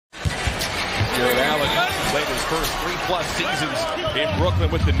Jared Allen played his first 3+ seasons in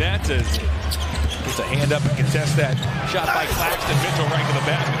Brooklyn with the Nets. As gets a hand up and contests that shot by Claxton. Mitchell right to the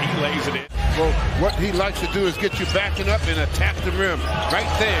basket. He lays it in. Well, what he likes to do is get you backing up and attack the rim right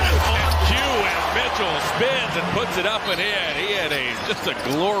there. On cue, and Mitchell spins and puts it up and in. He had just a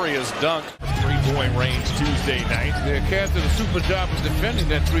glorious dunk. 3-point range Tuesday night. The Cavs did a super job of defending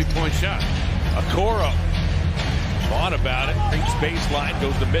that 3-point shot. Okoro thought about it. Reaches baseline,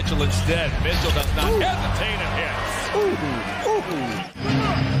 goes to Mitchell instead. Mitchell does not hesitate and hits.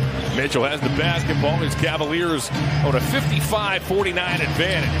 Mitchell has the basketball. His Cavaliers on a 55-49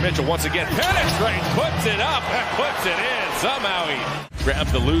 advantage. Mitchell once again penetrates, puts it up, and puts it in. Somehow he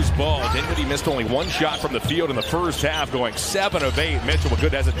grabs the loose ball. Dinwiddie missed only one shot from the field in the first half, going 7 of 8. Mitchell with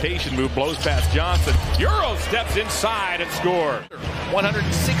good hesitation move, blows past Johnson. Euro steps inside and scores.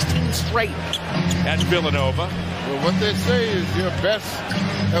 116 straight at Villanova. Well, what they say is your best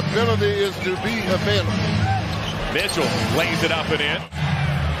ability is to be available. Mitchell lays it up and in.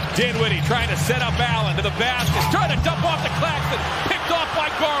 Dinwiddie trying to set up Allen to the basket, trying to dump off to Claxton, picked off by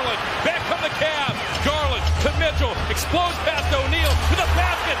Garland. Back come the Cavs. Garland to Mitchell, explodes past O'Neal to the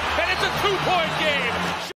basket, and it's a 2-point game.